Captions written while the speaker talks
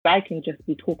I can just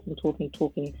be talking.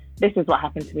 This is what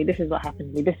happened to me. This is what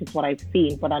happened to me. This is what I've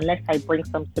seen. But unless I bring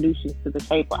some solutions to the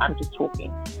table, I'm just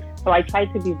talking. So I try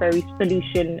to be very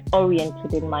solution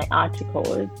oriented in my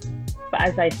articles. But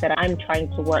as I said, I'm trying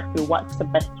to work through what's the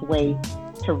best way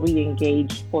to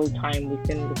re-engage full-time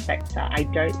within the sector. I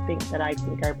don't think that I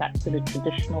can go back to the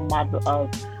traditional model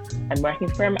of I'm working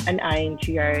for an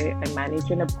INGO, I'm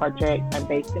managing a project, I'm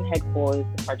based in headquarters,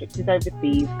 the project is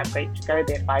overseas, I'm going to go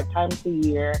there 5 times a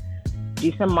year,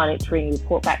 do some monitoring,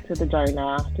 report back to the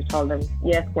donor to tell them,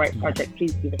 yes, great project,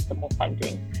 please give us some more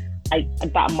funding.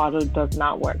 That model does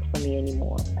not work for me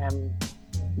anymore.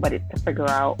 But it's to figure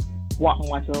out what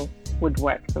model would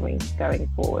work for me going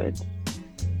forward.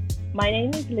 My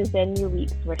name is Lazenya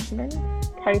Weekes-Richemond,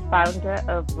 co-founder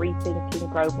of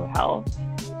Rethinking Global Health,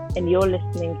 and you're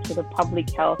listening to the Public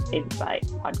Health Insight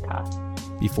podcast.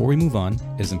 Before we move on,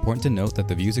 it is important to note that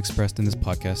the views expressed in this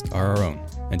podcast are our own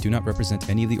and do not represent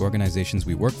any of the organizations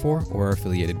we work for or are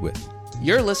affiliated with.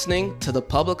 You're listening to the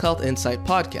Public Health Insight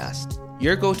podcast,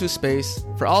 your go-to space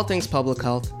for all things public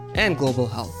health and global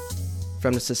health,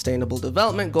 from the Sustainable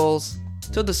Development Goals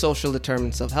to the social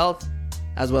determinants of health,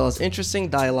 as well as interesting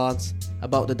dialogues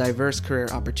about the diverse career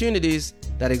opportunities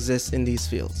that exist in these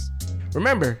fields.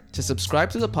 Remember to subscribe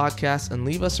to the podcast and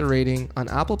leave us a rating on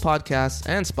Apple Podcasts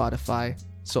and Spotify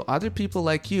so other people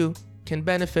like you can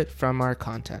benefit from our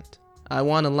content. I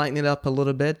want to lighten it up a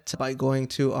little bit by going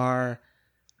to our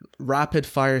rapid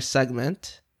fire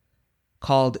segment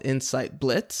called Insight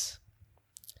Blitz,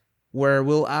 where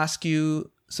we'll ask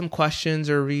you some questions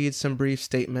or read some brief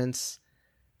statements,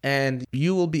 and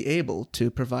you will be able to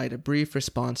provide a brief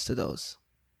response to those.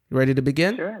 You ready to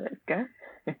begin? Sure, let's go.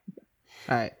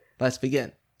 All right, let's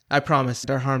begin. I promise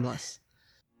they're harmless.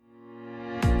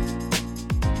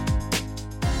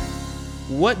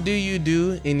 What do you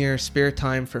do in your spare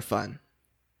time for fun?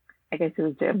 I go to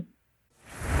the gym.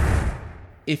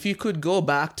 If you could go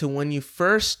back to when you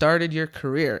first started your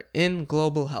career in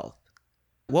global health,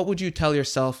 what would you tell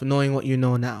yourself knowing what you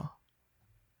know now?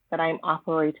 That I'm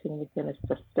operating within a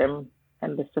system,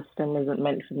 and the system isn't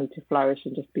meant for me to flourish,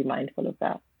 and just be mindful of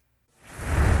that.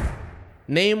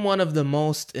 Name one of the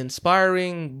most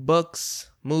inspiring books,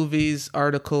 movies,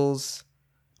 articles,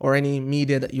 or any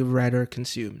media that you've read or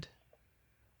consumed.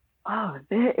 Oh,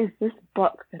 there is this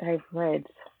book that I've read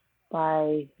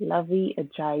by Lovey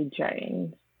Ajayi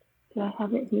Jones. Do I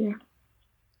have it here?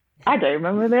 I don't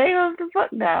remember the name of the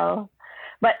book now.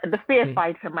 But the Fear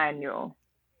Fighter Manual.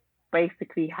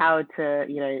 Basically how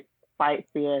to, fight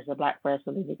fear as a Black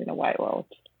person living in a white world.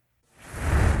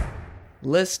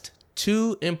 List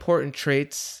 2 important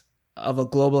traits of a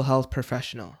global health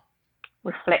professional.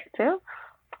 Reflective,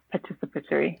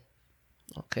 participatory.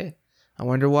 Okay. I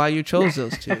wonder why you chose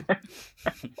those 2.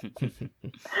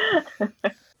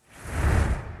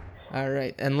 All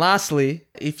right. And lastly,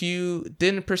 if you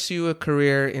didn't pursue a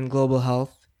career in global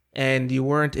health and you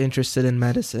weren't interested in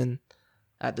medicine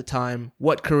at the time,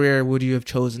 what career would you have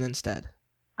chosen instead?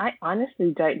 I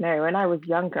honestly don't know. When I was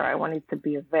younger, I wanted to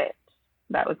be a vet.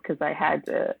 That was because I had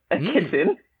a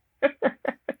kitten.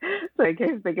 So in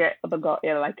case they got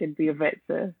ill, I could be a vet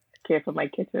to care for my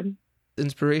kitten.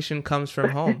 Inspiration comes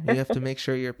from home. You have to make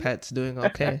sure your pet's doing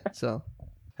okay. So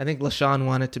I think LaShawn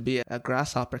wanted to be a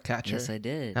grasshopper catcher. Yes, I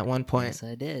did. At one point. Yes,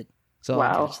 I did. So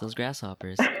wow. Catch those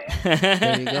grasshoppers.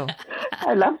 There you go.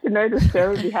 I'd love to know the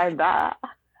story behind that.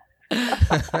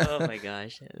 Oh my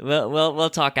gosh. We'll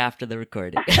talk after the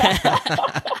recording.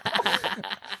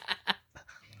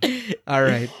 All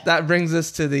right. That brings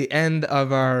us to the end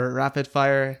of our Rapid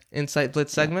Fire Insight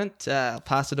Blitz segment. I'll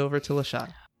pass it over to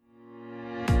LaShawn.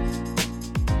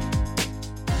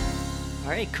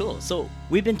 All right, cool. So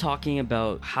we've been talking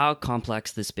about how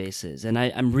complex this space is, and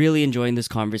I'm really enjoying this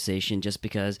conversation just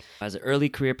because as an early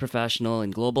career professional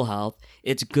in global health,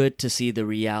 it's good to see the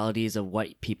realities of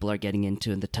what people are getting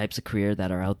into and the types of career that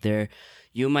are out there.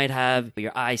 You might have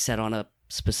your eye set on a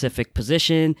specific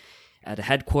position at a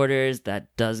headquarters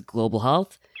that does global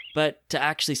health, but to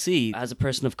actually see as a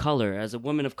person of color, as a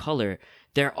woman of color,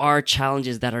 there are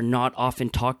challenges that are not often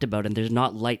talked about, and there's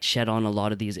not light shed on a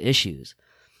lot of these issues.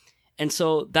 And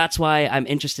so that's why I'm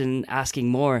interested in asking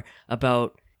more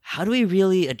about how do we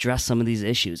really address some of these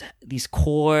issues, these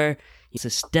core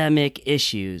systemic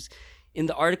issues. In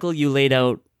the article, you laid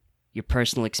out your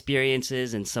personal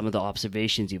experiences and some of the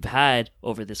observations you've had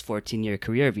over this 14-year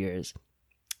career of yours.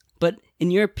 But in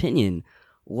your opinion,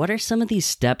 what are some of these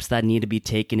steps that need to be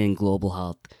taken in global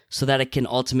health so that it can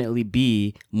ultimately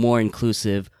be more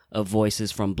inclusive of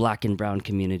voices from Black and Brown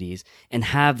communities and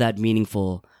have that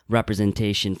meaningful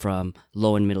representation from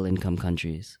low and middle income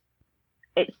countries?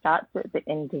 It starts with the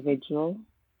individual.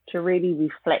 to really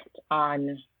reflect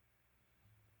on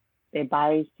their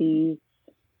biases,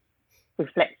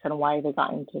 reflect on why they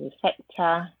got into the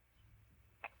sector,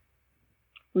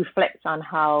 reflect on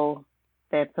how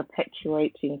they're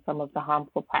perpetuating some of the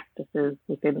harmful practices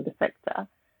within the sector.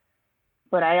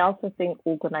 But I also think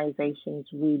organizations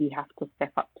really have to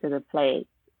step up to the plate.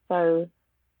 So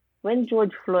when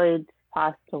George Floyd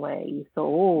passed away, you saw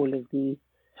all of these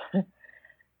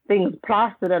things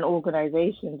plastered on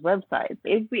organizations' websites.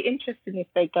 It'd be interesting if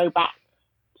they go back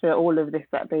to all of this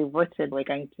that they've written. We're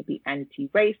going to be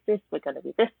anti-racist, we're going to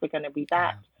be this, we're going to be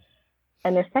that,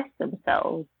 and assess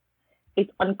themselves.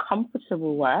 It's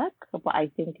uncomfortable work, but I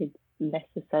think it's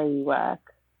necessary work.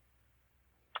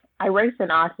 I wrote an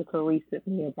article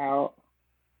recently about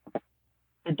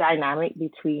the dynamic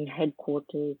between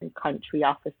headquarters and country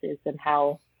offices and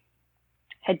how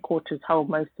headquarters hold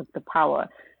most of the power.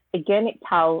 Again, it's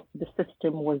how the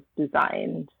system was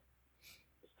designed.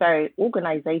 So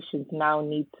organizations now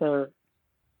need to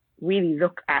really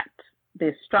look at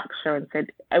their structure and say,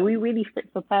 are we really fit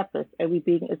for purpose? Are we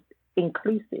being as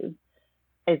inclusive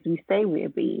as we say we're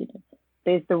being?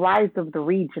 There's the rise of the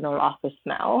regional office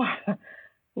now,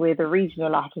 where the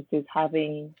regional office is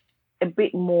having a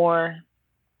bit more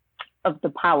of the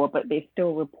power, but they're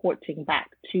still reporting back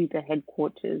to the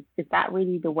headquarters. Is that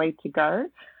really the way to go?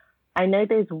 I know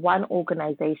there's one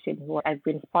organization who I've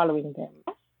been following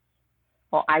them,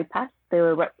 or IPAS.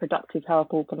 They're a reproductive health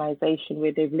organization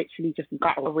where they've literally just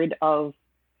got rid of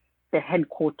the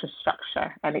headquarters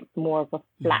structure and it's more of a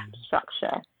flat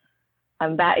structure.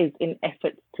 And that is in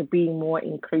efforts to be more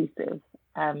inclusive.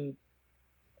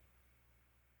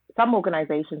 Some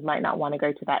organizations might not want to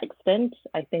go to that extent.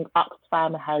 I think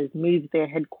Oxfam has moved their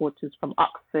headquarters from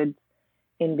Oxford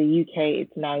in the UK.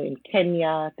 It's now in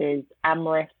Kenya. There's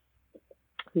Amref,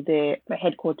 who their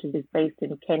headquarters is based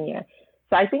in Kenya.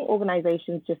 So I think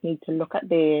organizations just need to look at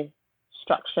their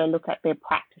structure, look at their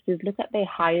practices, look at their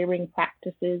hiring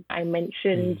practices. I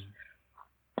mentioned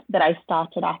that I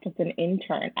started off as an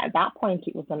intern. At that point,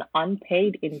 it was an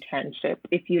unpaid internship.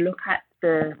 If you look at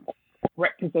the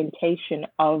representation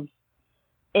of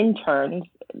interns,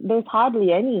 there's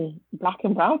hardly any Black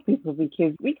and brown people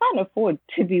because we can't afford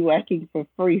to be working for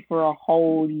free for a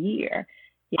whole year.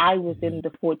 I was in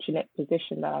the fortunate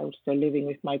position that I was still living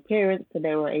with my parents, so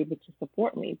they were able to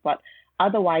support me. But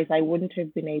otherwise, I wouldn't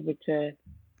have been able to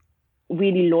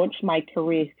really launch my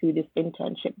career through this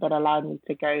internship that allowed me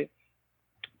to go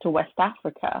to West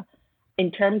Africa.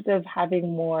 In terms of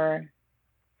having more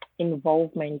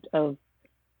involvement of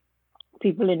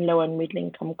people in low and middle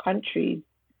income countries,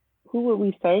 who are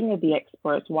we saying are the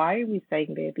experts? Why are we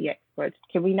saying they're the experts?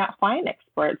 Can we not find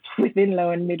experts within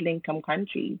low and middle income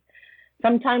countries?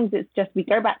 Sometimes it's just we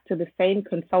go back to the same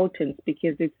consultants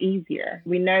because it's easier.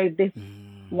 We know this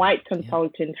white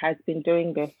consultant has been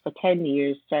doing this for 10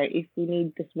 years. So if we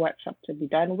need this workshop to be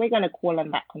done, we're going to call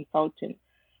on that consultant.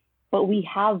 But we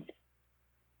have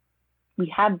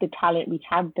the talent, we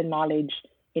have the knowledge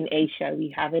in Asia, we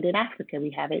have it in Africa,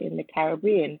 we have it in the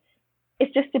Caribbean.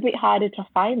 It's just a bit harder to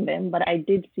find them. But I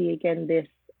did see again this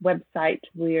website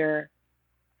where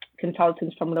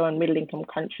consultants from low and middle income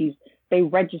countries, they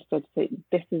registered, so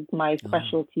this is my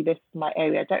specialty, this is my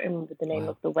area. I don't remember the name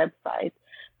of the website,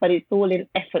 but it's all in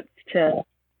efforts to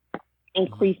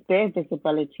increase their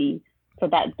visibility so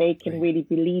that they can really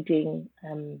be leading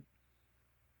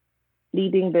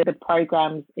the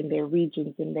programs in their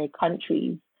regions, in their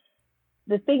countries.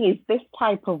 The thing is, this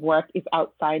type of work is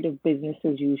outside of business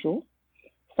as usual.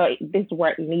 So this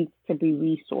work needs to be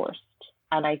resourced.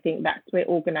 And I think that's where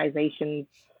organizations,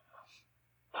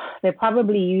 they're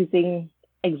probably using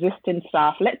existing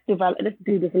staff. Let's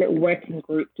do this little working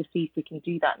group to see if we can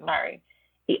do that now.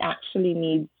 It actually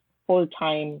needs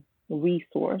full-time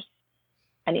resource,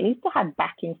 and it needs to have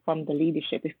backing from the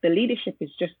leadership. If the leadership is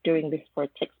just doing this for a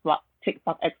tick box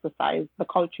exercise, the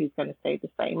culture is going to stay the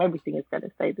same. Everything is going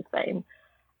to stay the same.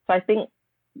 So I think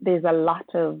there's a lot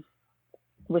of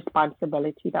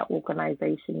responsibility that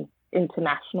organizations,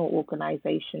 international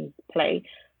organizations play.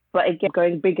 But again,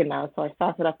 going bigger now, so I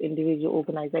started off individual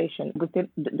organization. Within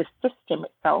the system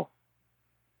itself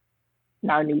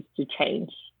now needs to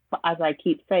change. But as I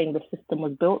keep saying, the system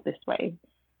was built this way.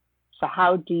 So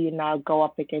how do you now go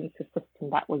up against a system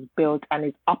that was built and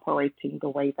is operating the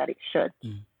way that it should?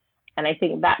 And I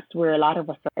think that's where a lot of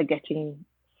us are getting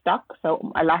stuck.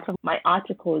 So a lot of my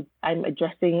articles, I'm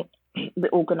addressing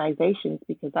the organizations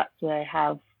because that's where I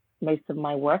have most of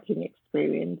my working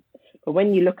experience. But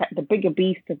when you look at the bigger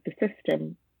beast of the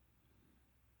system,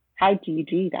 how do you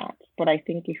do that? But I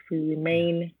think if we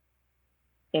remain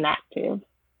inactive,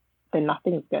 then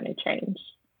nothing's going to change.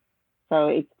 So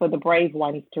it's for the brave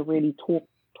ones to really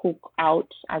talk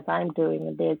out as I'm doing.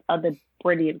 And there's other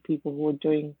brilliant people who are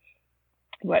doing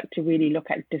work to really look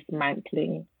at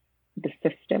dismantling the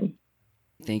system.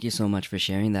 Thank you so much for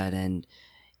sharing that. And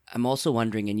I'm also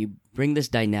wondering, and you bring this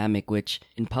dynamic, which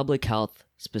in public health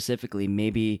specifically,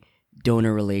 maybe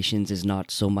donor relations is not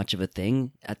so much of a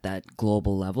thing at that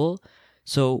global level.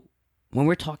 So when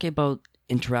we're talking about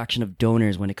interaction of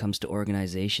donors when it comes to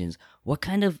organizations, what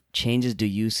kind of changes do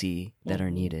you see that are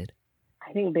needed?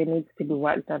 I think there needs to be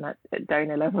work done at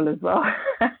donor level as well.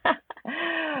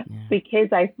 Because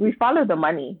we follow the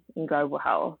money in global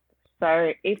health.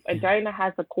 So if a donor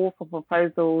has a call for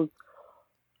proposals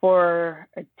for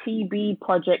a TB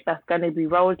project that's going to be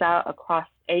rolled out across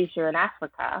Asia and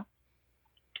Africa,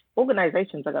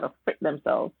 organizations are going to fit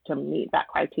themselves to meet that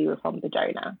criteria from the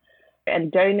donor.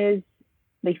 And donors,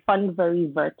 they fund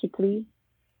very vertically.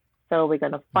 So we're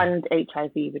going to fund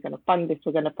HIV, we're going to fund this,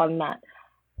 we're going to fund that.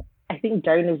 I think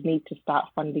donors need to start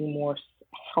funding more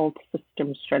health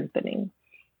system strengthening,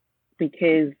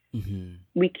 because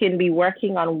we can be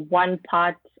working on one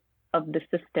part of the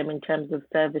system in terms of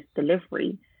service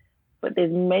delivery, but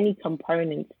there's many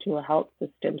components to a health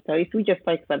system. So if we just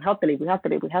focus on health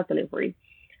delivery,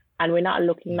 and we're not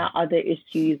looking at other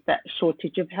issues, that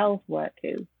shortage of health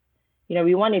workers.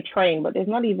 We want to train, but there's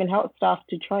not even health staff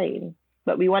to train.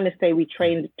 But we want to say we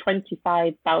trained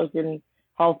 25,000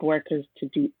 health workers to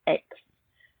do X.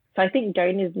 So I think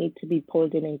donors need to be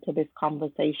pulled into this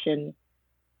conversation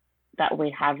that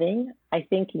we're having. I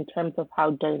think in terms of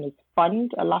how donors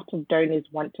fund, a lot of donors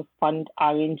want to fund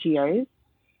INGOs,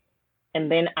 and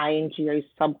then INGOs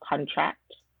subcontract.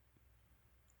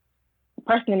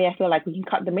 Personally, I feel like we can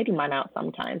cut the middleman out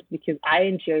sometimes, because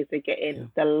INGOs are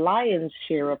getting the lion's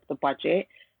share of the budget.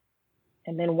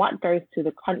 And then what goes to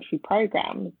the country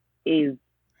programs is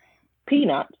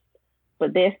peanuts,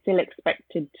 but they're still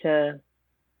expected to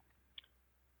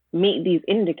meet these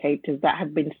indicators that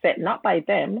have been set not by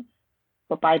them,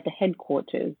 but by the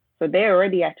headquarters. So they're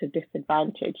already at a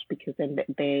disadvantage because then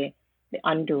they're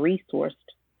under-resourced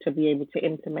to be able to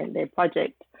implement their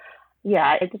project.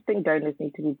 Yeah, I just think donors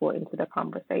need to be brought into the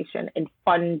conversation and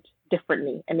fund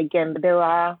differently. And again, there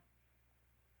are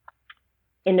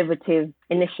innovative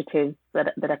initiatives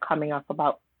that are coming up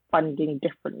about funding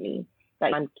differently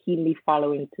that I'm keenly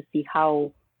following to see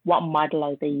what model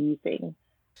are they using.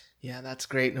 Yeah, that's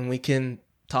great. And we can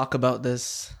talk about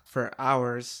this for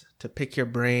hours, to pick your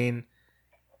brain.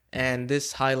 And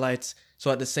this highlights,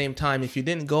 so at the same time, if you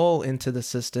didn't go into the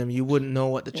system, you wouldn't know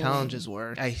what the challenges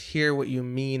were. I hear what you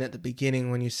mean at the beginning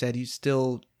when you said you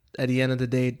still, at the end of the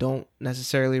day, don't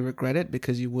necessarily regret it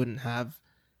because you wouldn't have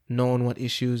known what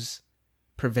issues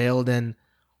prevailed and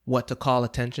what to call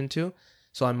attention to.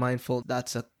 So I'm mindful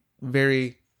that's a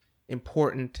very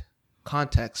important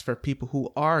context for people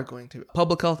who are going to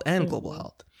public health and global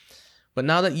health. But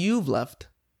now that you've left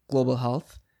global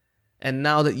health, and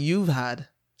now that you've had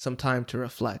some time to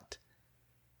reflect,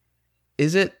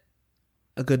 is it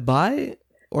a goodbye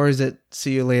or is it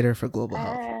see you later for global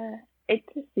health? It's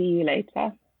a see you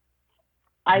later.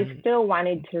 I still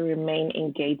wanted to remain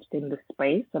engaged in the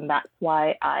space, and that's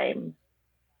why I'm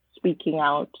speaking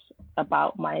out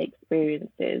about my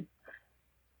experiences.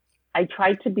 I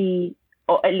try to be,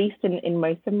 or at least in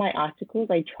most of my articles,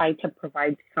 I try to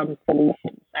provide some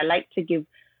solutions. I like to give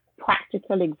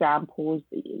practical examples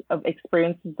of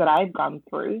experiences that I've gone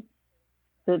through,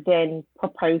 to then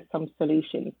propose some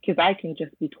solutions, because I can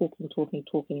just be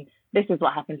talking. This is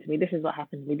what happened to me. This is what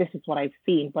happened to me. This is what I've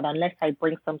seen. But unless I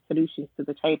bring some solutions to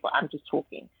the table, I'm just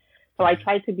talking. So I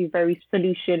try to be very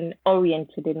solution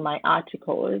oriented in my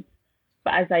articles.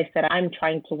 But as I said, I'm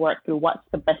trying to work through what's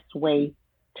the best way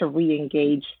to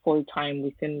re-engage full time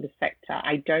within the sector.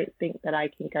 I don't think that I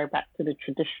can go back to the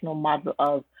traditional model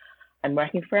of I'm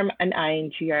working for an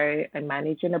INGO, I'm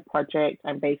managing a project,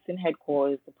 I'm based in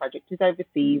headquarters, the project is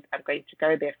overseas, I'm going to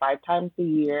go there 5 times a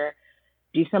year,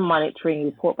 do some monitoring,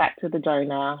 report back to the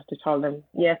donor to tell them,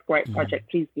 yes, great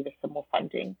project, please give us some more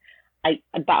funding.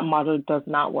 That model does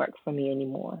not work for me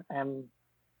anymore.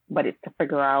 But it's to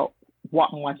figure out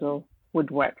what model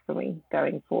would work for me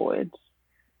going forward.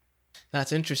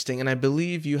 That's interesting. And I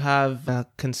believe you have a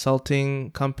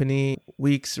consulting company,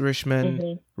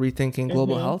 Weekes-Richemond, Rethinking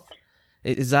Global Health.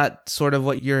 Is that sort of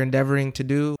what you're endeavoring to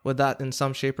do with that in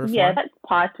some shape or form? Yeah, that's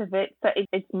part of it. So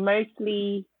it's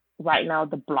mostly right now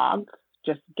the blog,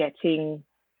 just getting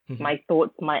my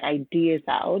thoughts, my ideas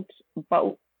out,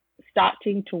 but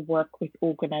starting to work with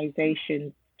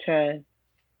organizations for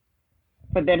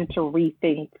them to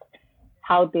rethink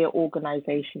how their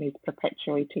organization is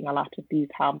perpetuating a lot of these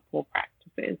harmful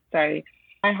practices. So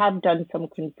I have done some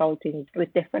consulting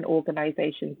with different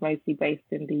organizations, mostly based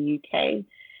in the UK.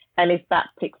 And if that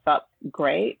picks up,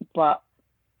 great. But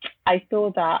I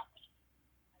feel that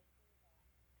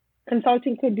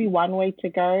consulting could be one way to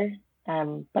go.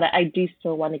 But I do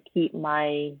still want to keep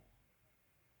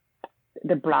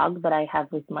the blog that I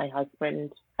have with my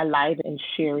husband alive and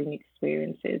sharing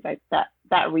experiences like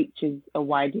that reaches a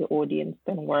wider audience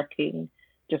than working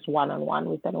just one-on-one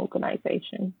with an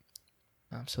organization.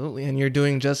 Absolutely. And you're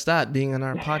doing just that, being on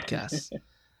our podcast.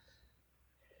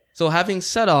 So having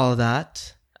said all of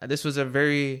that, this was a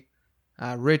very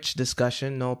rich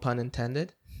discussion, no pun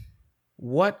intended.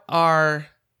 What are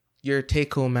your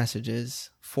take-home messages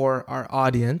for our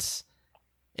audience,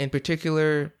 in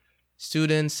particular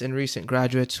students and recent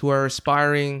graduates who are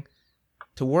aspiring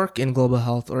to work in global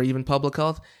health or even public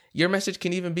health? Your message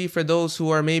can even be for those who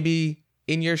are maybe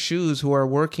in your shoes, who are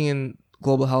working in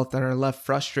global health and are left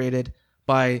frustrated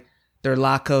by their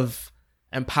lack of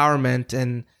empowerment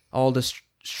and all the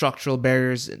structural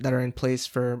barriers that are in place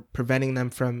for preventing them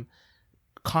from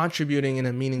contributing in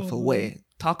a meaningful way.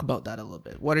 Talk about that a little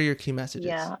bit. What are your key messages?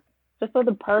 Yeah. So for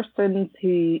the persons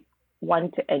who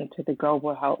want to enter the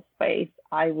global health space,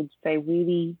 I would say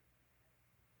really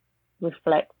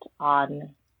reflect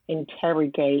on,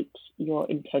 interrogate your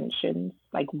intentions.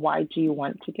 Like, why do you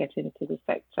want to get into the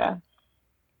sector?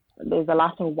 There's a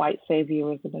lot of white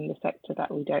saviorism in the sector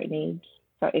that we don't need.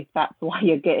 So if that's why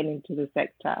you're getting into the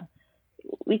sector,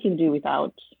 we can do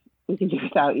without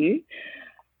you.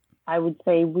 I would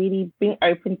say really being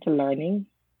open to learning,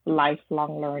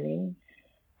 lifelong learning.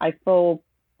 I feel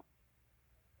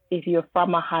if you're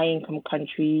from a high income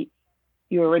country,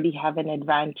 you already have an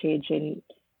advantage. And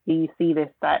you see this,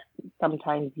 that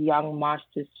sometimes young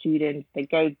master's students, they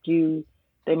go do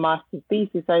their master's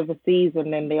thesis overseas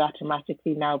and then they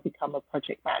automatically now become a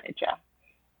project manager.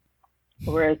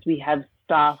 Whereas we have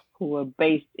staff who are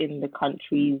based in the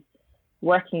countries,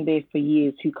 working there for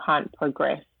years, who can't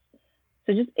progress.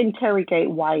 So just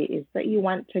interrogate why it is that you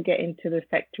want to get into the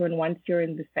sector. And once you're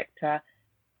in the sector,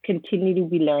 continually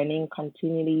be learning,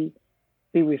 continually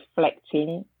be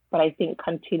reflecting. But I think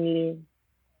continue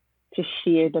to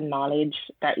share the knowledge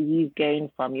that you've gained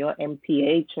from your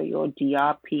MPH or your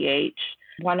DRPH.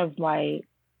 One of my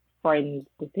friends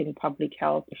within public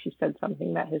health, she said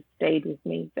something that has stayed with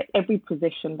me, that every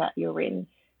position that you're in,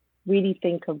 really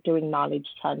think of doing knowledge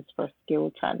transfer,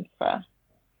 skill transfer.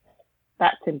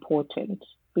 That's important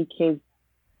because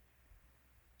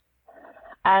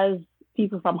as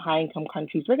people from high income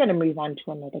countries, we're going to move on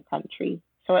to another country.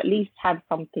 So at least have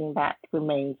something that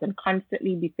remains and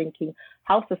constantly be thinking,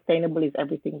 how sustainable is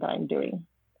everything that I'm doing?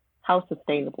 How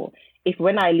sustainable? If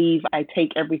when I leave, I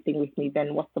take everything with me,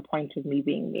 then what's the point of me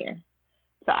being there?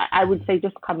 So I would say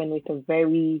just come in with a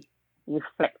very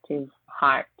reflective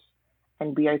heart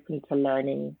and be open to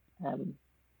learning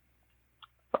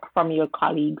from your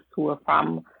colleagues who are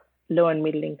from low and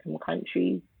middle income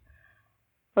countries.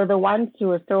 For the ones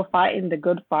who are still fighting the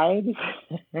good fight,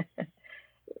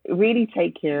 really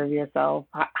take care of yourself,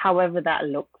 however that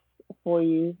looks for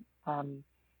you.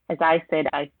 As I said,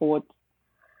 I fought,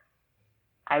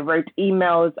 I wrote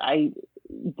emails, I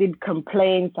did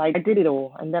complaints, I did it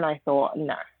all. And then I thought,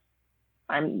 no,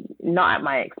 I'm not at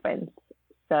my expense.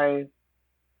 So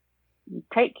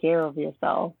take care of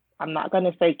yourself. I'm not going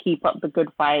to say keep up the good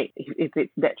fight if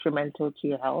it's detrimental to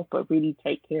your health, but really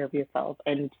take care of yourself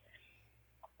and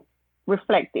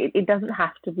reflect. It doesn't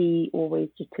have to be always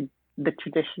just the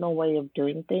traditional way of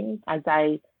doing things. As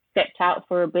I stepped out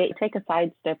for a bit, take a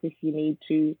side step if you need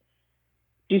to.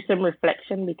 Do some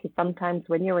reflection, because sometimes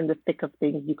when you're in the thick of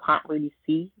things, you can't really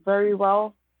see very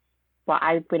well. But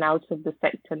I've been out of the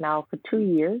sector now for 2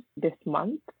 years this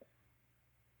month,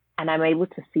 and I'm able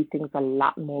to see things a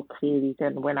lot more clearly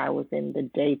than when I was in the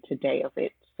day-to-day of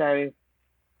it. So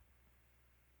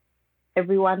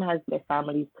everyone has their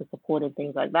families to support and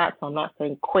things like that. So I'm not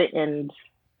saying quit and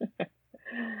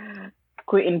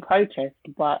protest,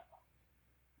 but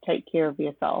take care of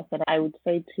yourself. And I would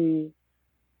say to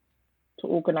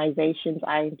organizations,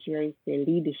 INGOs, their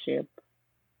leadership,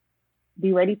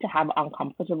 be ready to have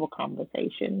uncomfortable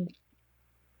conversations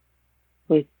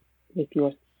with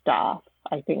your staff.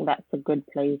 I think that's a good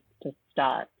place to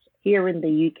start. Here in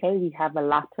the UK, we have a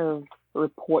lot of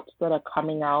reports that are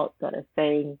coming out that are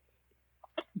saying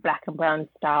Black and brown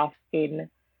staff in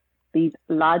these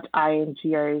large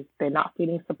INGOs, they're not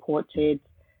feeling supported,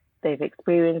 they've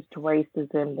experienced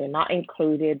racism, they're not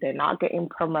included, they're not getting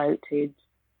promoted.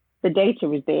 The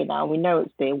data is there now. We know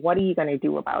it's there. What are you going to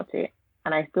do about it?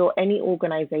 And I feel any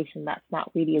organization that's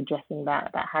not really addressing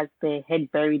that has their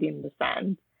head buried in the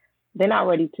sand, they're not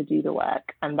ready to do the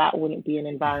work, and that wouldn't be an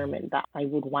environment that I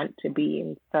would want to be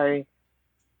in. So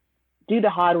do the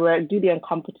hard work, do the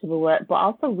uncomfortable work, but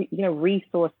also,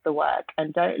 resource the work,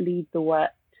 and don't leave the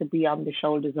work to be on the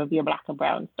shoulders of your Black and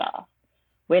brown staff.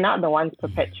 We're not the ones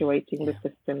perpetuating the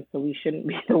system, so we shouldn't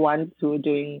be the ones who are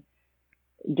doing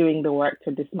the work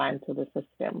to dismantle the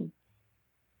system.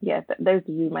 Yeah, those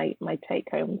would be my take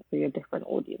homes for your different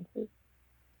audiences.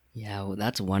 Yeah, well,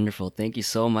 that's wonderful. Thank you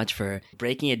so much for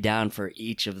breaking it down for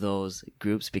each of those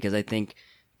groups, because I think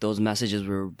those messages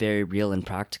were very real and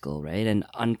practical, right? And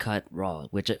uncut raw,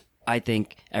 which I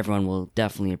think everyone will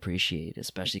definitely appreciate,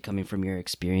 especially coming from your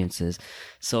experiences.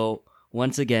 So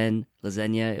once again,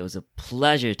 Lazenya, it was a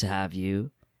pleasure to have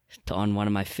you on one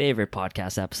of my favorite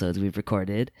podcast episodes we've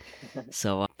recorded.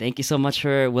 So thank you so much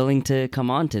for willing to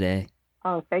come on today.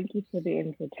 Oh, thank you for the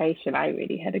invitation. I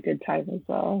really had a good time as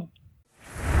well.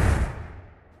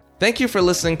 Thank you for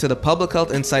listening to the Public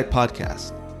Health Insight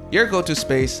Podcast, your go-to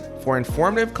space for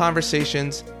informative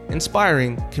conversations,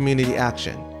 inspiring community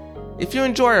action. If you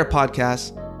enjoy our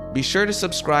podcast, be sure to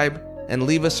subscribe and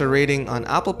leave us a rating on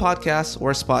Apple Podcasts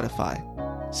or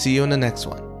Spotify. See you in the next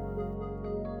one.